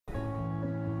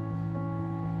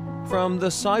From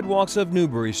the sidewalks of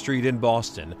Newbury Street in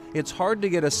Boston, it's hard to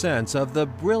get a sense of the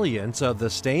brilliance of the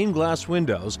stained glass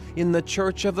windows in the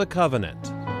Church of the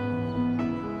Covenant.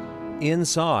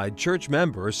 Inside, church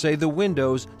members say the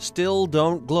windows still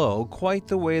don't glow quite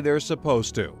the way they're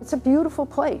supposed to. It's a beautiful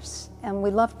place, and we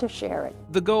love to share it.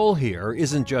 The goal here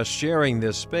isn't just sharing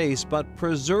this space, but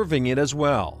preserving it as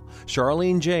well.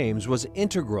 Charlene James was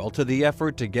integral to the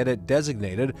effort to get it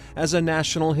designated as a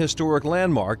National Historic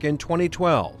Landmark in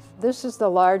 2012. This is the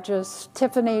largest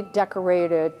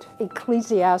Tiffany-decorated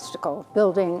ecclesiastical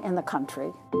building in the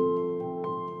country.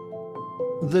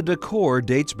 The decor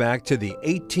dates back to the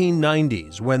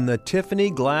 1890s when the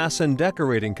Tiffany Glass and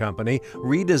Decorating Company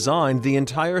redesigned the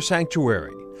entire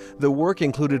sanctuary. The work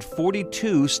included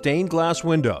 42 stained glass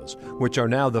windows, which are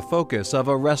now the focus of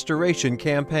a restoration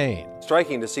campaign.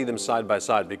 Striking to see them side by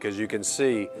side because you can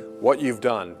see what you've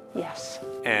done. Yes.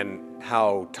 And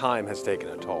how time has taken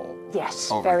a toll.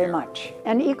 Yes, very much.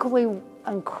 And equally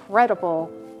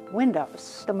incredible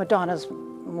windows. The Madonna's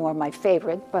more my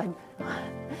favorite, but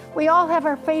we all have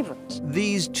our favorites.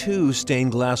 These two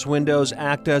stained glass windows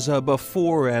act as a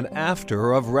before and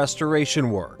after of restoration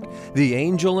work. The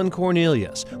Angel and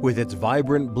Cornelius, with its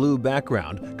vibrant blue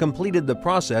background, completed the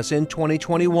process in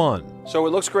 2021. So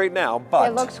it looks great now, but...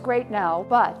 It looks great now,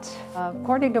 but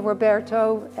according to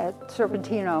Roberto at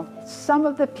Serpentino, some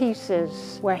of the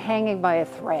pieces were hanging by a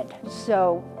thread.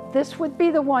 So this would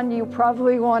be the one you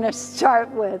probably want to start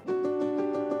with.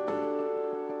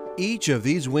 Each of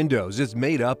these windows is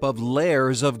made up of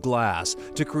layers of glass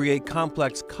to create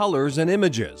complex colors and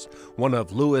images, one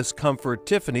of Louis Comfort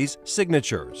Tiffany's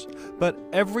signatures. But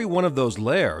every one of those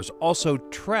layers also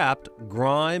trapped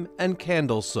grime and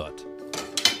candle soot.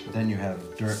 Then you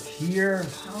have dirt here.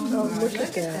 Oh, look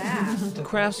at that.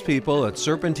 Craftspeople at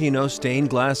Serpentino Stained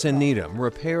Glass in Needham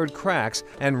repaired cracks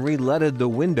and re-leaded the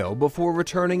window before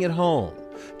returning it home.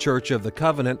 Church of the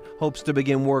Covenant hopes to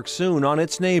begin work soon on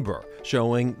its neighbor,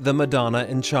 showing the Madonna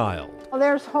and Child. Well,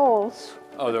 there's holes.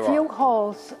 Oh, there a few are.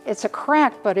 holes. It's a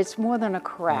crack, but it's more than a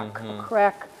crack. A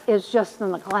crack is just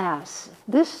in the glass.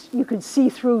 This you can see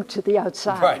through to the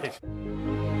outside. Right.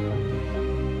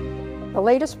 The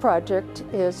latest project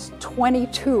is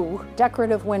 22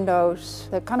 decorative windows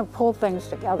that kind of pull things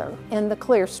together in the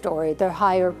clear story, the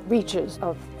higher reaches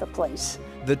of the place.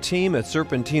 The team at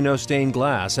Serpentino Stained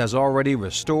Glass has already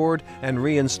restored and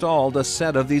reinstalled a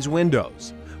set of these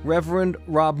windows. Reverend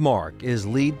Rob Mark is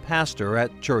lead pastor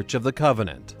at Church of the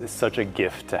Covenant. It's such a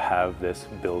gift to have this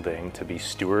building, to be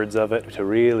stewards of it, to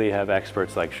really have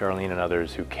experts like Charlene and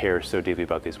others who care so deeply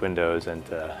about these windows, and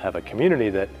to have a community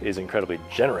that is incredibly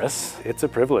generous. It's a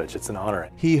privilege, it's an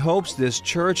honor. He hopes this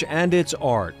church and its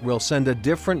art will send a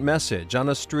different message on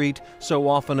a street so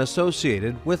often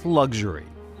associated with luxury.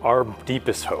 Our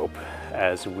deepest hope,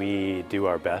 as we do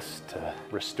our best to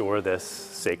restore this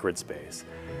sacred space,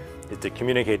 is to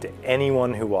communicate to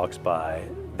anyone who walks by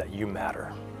that you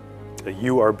matter, that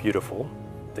you are beautiful,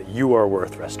 that you are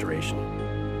worth restoration.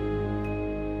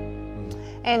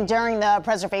 And during the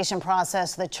preservation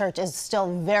process, the church is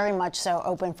still very much so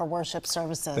open for worship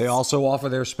services. They also offer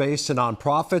their space to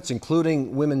nonprofits,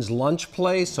 including Women's Lunch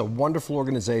Place, a wonderful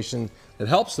organization that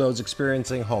helps those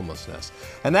experiencing homelessness.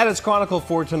 And that is Chronicle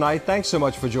for tonight. Thanks so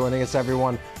much for joining us,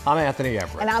 everyone. I'm Anthony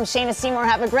Everett. And I'm Shayna Seymour.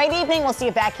 Have a great evening. We'll see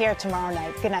you back here tomorrow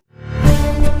night. Good night.